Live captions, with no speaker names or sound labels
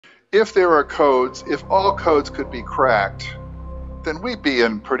If there are codes, if all codes could be cracked, then we'd be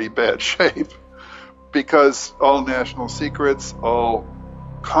in pretty bad shape, because all national secrets, all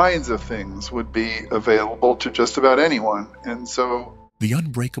kinds of things would be available to just about anyone. And so the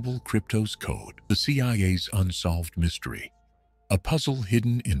unbreakable Kryptos code, the CIA's unsolved mystery, a puzzle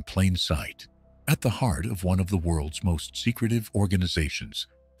hidden in plain sight, at the heart of one of the world's most secretive organizations,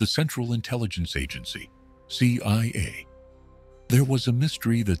 the Central Intelligence Agency, CIA. There was a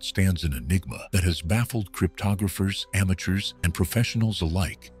mystery that stands an enigma that has baffled cryptographers, amateurs, and professionals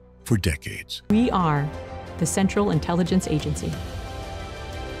alike for decades. We are the Central Intelligence Agency.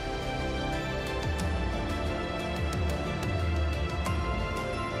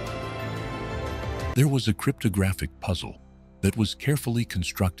 There was a cryptographic puzzle that was carefully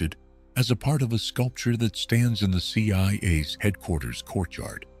constructed as a part of a sculpture that stands in the CIA's headquarters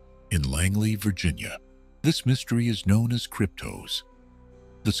courtyard in Langley, Virginia. This mystery is known as Kryptos.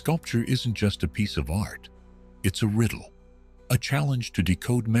 The sculpture isn't just a piece of art, it's a riddle, a challenge to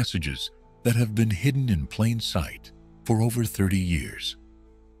decode messages that have been hidden in plain sight for over 30 years.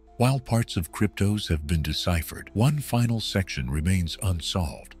 While parts of Kryptos have been deciphered, one final section remains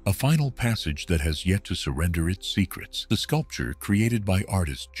unsolved, a final passage that has yet to surrender its secrets. The sculpture, created by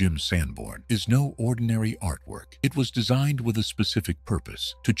artist Jim Sanborn, is no ordinary artwork. It was designed with a specific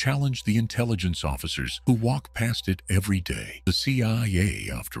purpose: to challenge the intelligence officers who walk past it every day. The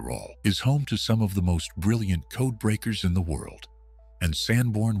CIA, after all, is home to some of the most brilliant code breakers in the world, and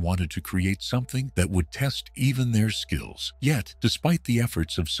Sanborn wanted to create something that would test even their skills. Yet, despite the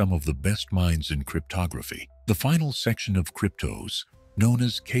efforts of some of the best minds in cryptography, the final section of Kryptos, known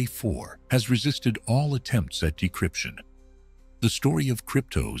as K4, has resisted all attempts at decryption. The story of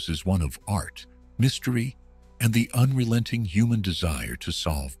Kryptos is one of art, mystery, and the unrelenting human desire to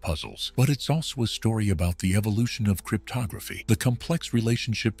solve puzzles. But it's also a story about the evolution of cryptography, the complex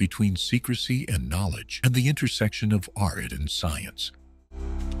relationship between secrecy and knowledge, and the intersection of art and science.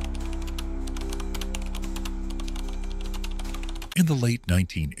 In the late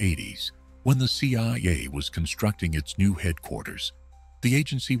 1980s, when the CIA was constructing its new headquarters, the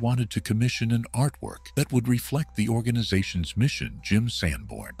agency wanted to commission an artwork that would reflect the organization's mission. Jim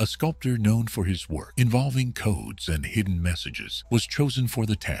Sanborn, a sculptor known for his work involving codes and hidden messages, was chosen for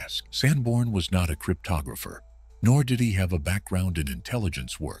the task. Sanborn was not a cryptographer, nor did he have a background in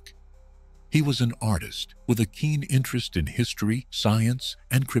intelligence work. He was an artist with a keen interest in history, science,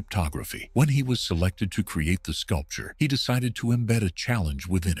 and cryptography. When he was selected to create the sculpture, he decided to embed a challenge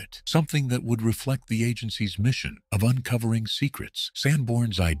within it, something that would reflect the agency's mission of uncovering secrets.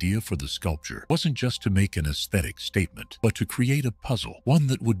 Sanborn's idea for the sculpture wasn't just to make an aesthetic statement, but to create a puzzle, one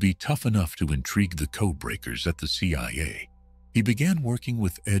that would be tough enough to intrigue the codebreakers at the CIA. He began working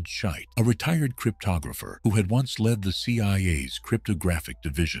with Ed Scheidt, a retired cryptographer who had once led the CIA's cryptographic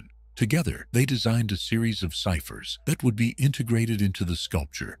division. Together, they designed a series of ciphers that would be integrated into the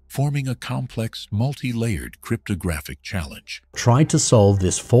sculpture, forming a complex, multi-layered cryptographic challenge. Tried to solve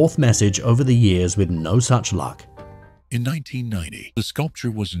this fourth message over the years with no such luck. In 1990, the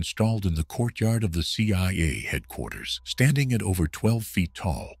sculpture was installed in the courtyard of the CIA headquarters, standing at over 12 feet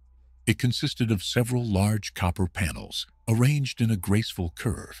tall. It consisted of several large copper panels, arranged in a graceful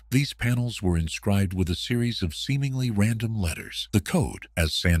curve. These panels were inscribed with a series of seemingly random letters. The code,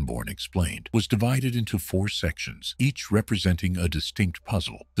 as Sanborn explained, was divided into 4 sections, each representing a distinct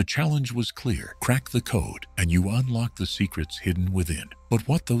puzzle. The challenge was clear: crack the code, and you unlock the secrets hidden within. But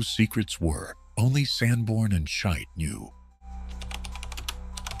what those secrets were, only Sanborn and Scheidt knew.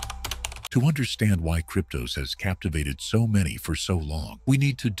 To understand why Kryptos has captivated so many for so long, we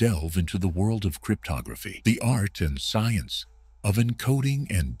need to delve into the world of cryptography, the art and science of encoding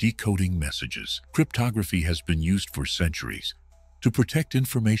and decoding messages. Cryptography has been used for centuries to protect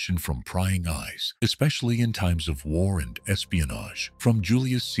information from prying eyes, especially in times of war and espionage. From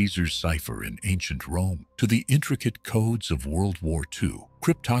Julius Caesar's cipher in ancient Rome to the intricate codes of World War II,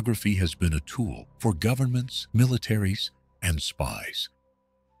 cryptography has been a tool for governments, militaries, and spies.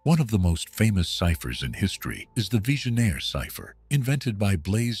 One of the most famous ciphers in history is the Vigenère cipher, invented by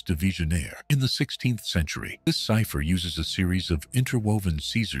Blaise de Vigenère in the 16th century. This cipher uses a series of interwoven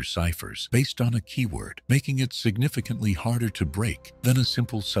Caesar ciphers based on a keyword, making it significantly harder to break than a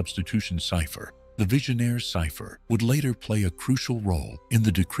simple substitution cipher. The Vigenère cipher would later play a crucial role in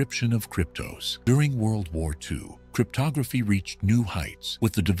the decryption of Kryptos. During World War II, cryptography reached new heights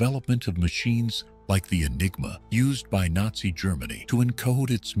with the development of machines like the Enigma, used by Nazi Germany to encode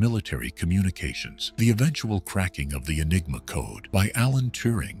its military communications. The eventual cracking of the Enigma code by Alan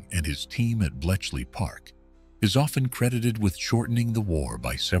Turing and his team at Bletchley Park is often credited with shortening the war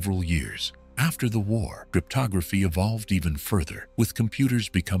by several years. After the war, cryptography evolved even further, with computers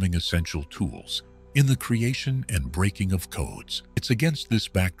becoming essential tools in the creation and breaking of codes. It's against this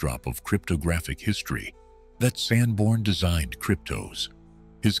backdrop of cryptographic history that Sanborn designed Kryptos.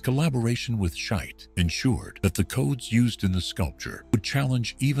 His collaboration with Scheidt ensured that the codes used in the sculpture would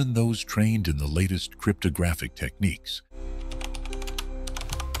challenge even those trained in the latest cryptographic techniques.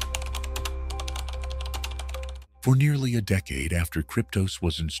 For nearly a decade after Kryptos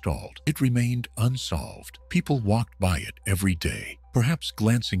was installed, it remained unsolved. People walked by it every day, perhaps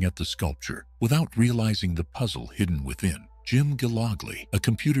glancing at the sculpture without realizing the puzzle hidden within. Jim Sanborn, a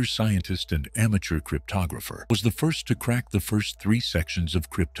computer scientist and amateur cryptographer, was the first to crack the first 3 sections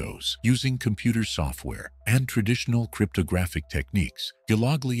of Kryptos. Using computer software and traditional cryptographic techniques,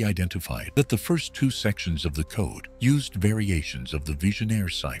 Sanborn identified that the first 2 sections of the code used variations of the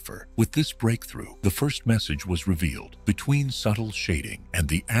Vigenère cipher. With this breakthrough, the first message was revealed. Between subtle shading and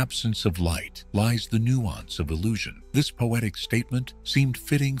the absence of light lies the nuance of illusion. This poetic statement seemed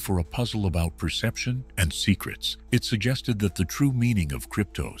fitting for a puzzle about perception and secrets. It suggested that the true meaning of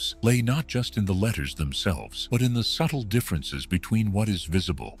Kryptos lay not just in the letters themselves, but in the subtle differences between what is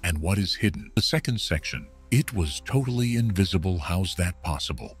visible and what is hidden. The second section, "It was totally invisible, how's that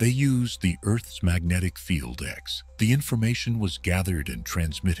possible?" They used the Earth's magnetic field X. The information was gathered and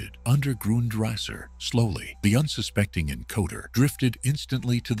transmitted under Grundrasser. Slowly, the unsuspecting encoder drifted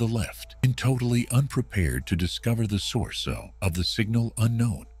instantly to the left, totally unprepared to discover the source of the signal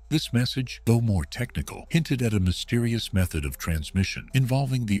unknown. This message, though more technical, hinted at a mysterious method of transmission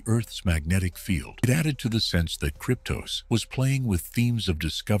involving the Earth's magnetic field. It added to the sense that Kryptos was playing with themes of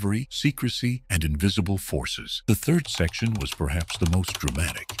discovery, secrecy, and invisible forces. The third section was perhaps the most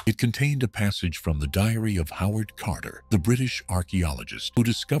dramatic. It contained a passage from the diary of Howard Carter, the British archaeologist who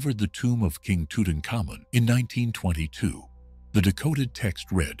discovered the tomb of King Tutankhamun in 1922. The decoded text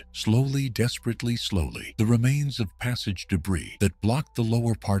read, "Slowly, desperately slowly, the remains of passage debris that blocked the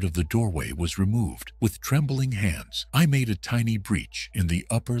lower part of the doorway was removed. With trembling hands, I made a tiny breach in the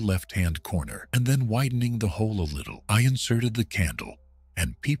upper left-hand corner, and then widening the hole a little, I inserted the candle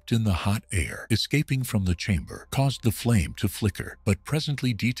and peeped in the hot air. Escaping from the chamber caused the flame to flicker, but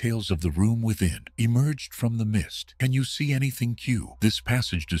presently details of the room within emerged from the mist. Can you see anything, Q?" This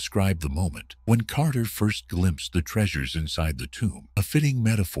passage described the moment when Carter first glimpsed the treasures inside the tomb, a fitting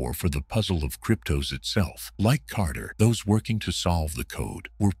metaphor for the puzzle of Kryptos itself. Like Carter, those working to solve the code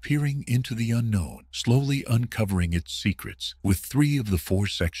were peering into the unknown, slowly uncovering its secrets. With 3 of the 4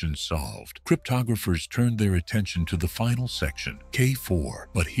 sections solved, cryptographers turned their attention to the final section, K4.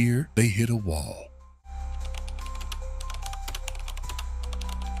 But here, they hit a wall.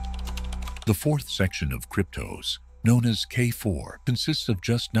 The 4th section of Kryptos, known as K4, consists of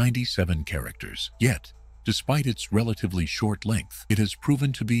just 97 characters. Yet, despite its relatively short length, it has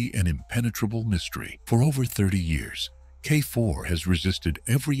proven to be an impenetrable mystery. For over 30 years, K4 has resisted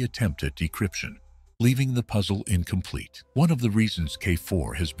every attempt at decryption, leaving the puzzle incomplete. One of the reasons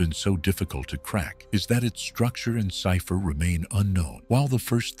K4 has been so difficult to crack is that its structure and cipher remain unknown. While the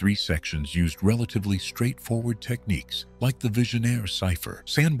first 3 sections used relatively straightforward techniques, like the Vigenère cipher,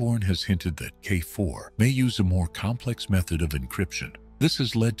 Sanborn has hinted that K4 may use a more complex method of encryption. This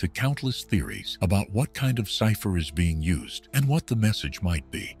has led to countless theories about what kind of cipher is being used and what the message might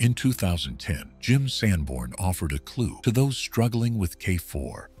be. In 2010, Jim Sanborn offered a clue to those struggling with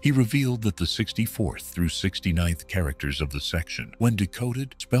K4. He revealed that the 64th through 69th characters of the section, when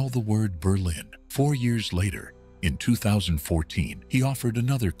decoded, spell the word Berlin. 4 years later, in 2014, he offered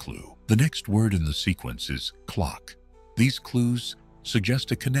another clue. The next word in the sequence is clock. These clues suggest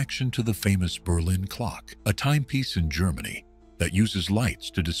a connection to the famous Berlin clock, a timepiece in Germany that uses lights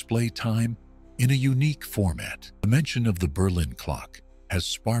to display time in a unique format. The mention of the Berlin clock has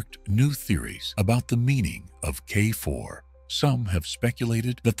sparked new theories about the meaning of K4. Some have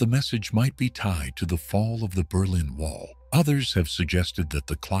speculated that the message might be tied to the fall of the Berlin Wall. Others have suggested that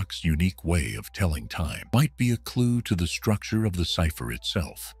the clock's unique way of telling time might be a clue to the structure of the cipher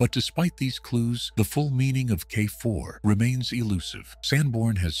itself. But despite these clues, the full meaning of K4 remains elusive.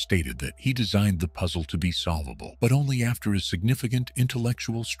 Sanborn has stated that he designed the puzzle to be solvable, but only after a significant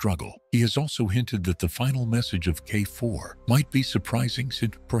intellectual struggle. He has also hinted that the final message of K4 might be surprising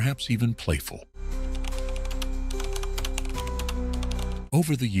and perhaps even playful.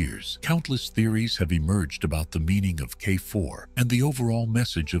 Over the years, countless theories have emerged about the meaning of K4 and the overall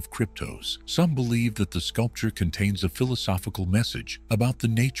message of Kryptos. Some believe that the sculpture contains a philosophical message about the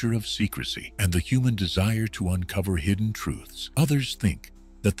nature of secrecy and the human desire to uncover hidden truths. Others think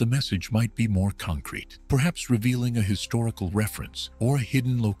that the message might be more concrete, perhaps revealing a historical reference or a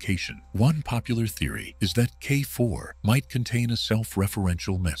hidden location. One popular theory is that K4 might contain a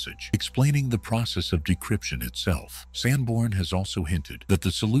self-referential message, explaining the process of decryption itself. Sanborn has also hinted that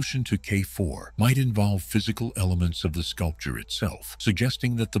the solution to K4 might involve physical elements of the sculpture itself,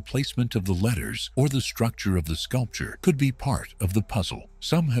 suggesting that the placement of the letters or the structure of the sculpture could be part of the puzzle.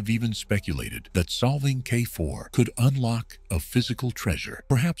 Some have even speculated that solving K4 could unlock a physical treasure,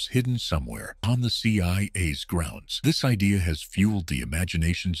 perhaps hidden somewhere on the CIA's grounds. This idea has fueled the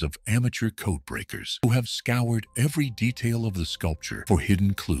imaginations of amateur code breakers who have scoured every detail of the sculpture for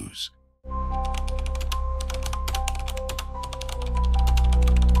hidden clues.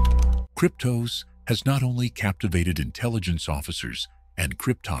 Kryptos has not only captivated intelligence officers and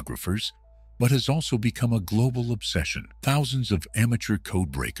cryptographers, but has also become a global obsession. Thousands of amateur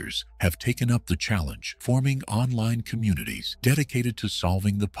code breakers have taken up the challenge, forming online communities dedicated to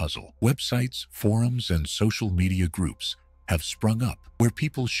solving the puzzle. Websites, forums, and social media groups have sprung up where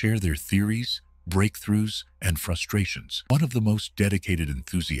people share their theories, breakthroughs, and frustrations. One of the most dedicated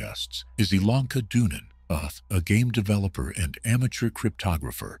enthusiasts is Ilonka Dunin, a game developer and amateur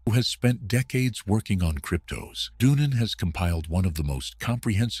cryptographer who has spent decades working on Kryptos. Dunin has compiled one of the most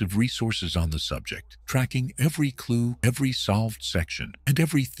comprehensive resources on the subject, tracking every clue, every solved section, and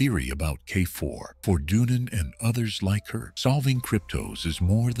every theory about K4. For Dunin and others like her, solving Kryptos is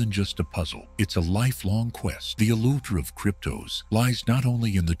more than just a puzzle. It's a lifelong quest. The allure of Kryptos lies not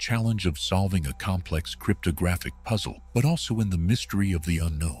only in the challenge of solving a complex cryptographic puzzle, but also in the mystery of the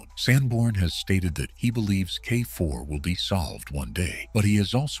unknown. Sanborn has stated that he believes K4 will be solved one day, but he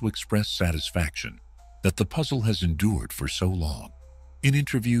has also expressed satisfaction that the puzzle has endured for so long. In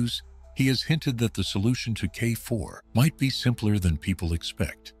interviews, he has hinted that the solution to K4 might be simpler than people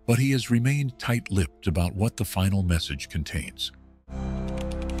expect, but he has remained tight-lipped about what the final message contains.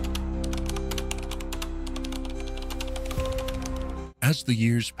 As the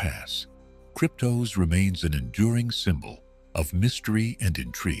years pass, Kryptos remains an enduring symbol of mystery and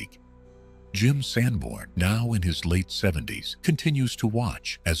intrigue. Jim Sanborn, now in his late 70s, continues to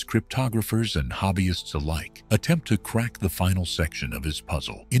watch as cryptographers and hobbyists alike attempt to crack the final section of his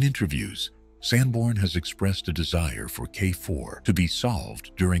puzzle. In interviews, Sanborn has expressed a desire for K4 to be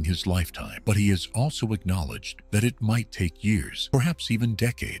solved during his lifetime, but he has also acknowledged that it might take years, perhaps even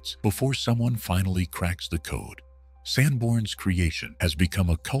decades, before someone finally cracks the code. Sanborn's creation has become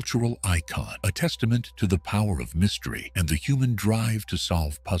a cultural icon, a testament to the power of mystery and the human drive to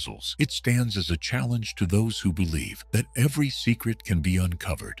solve puzzles. It stands as a challenge to those who believe that every secret can be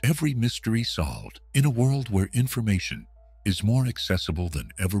uncovered, every mystery solved, in a world where information is more accessible than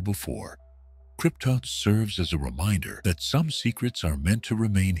ever before. Kryptos serves as a reminder that some secrets are meant to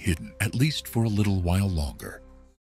remain hidden, at least for a little while longer.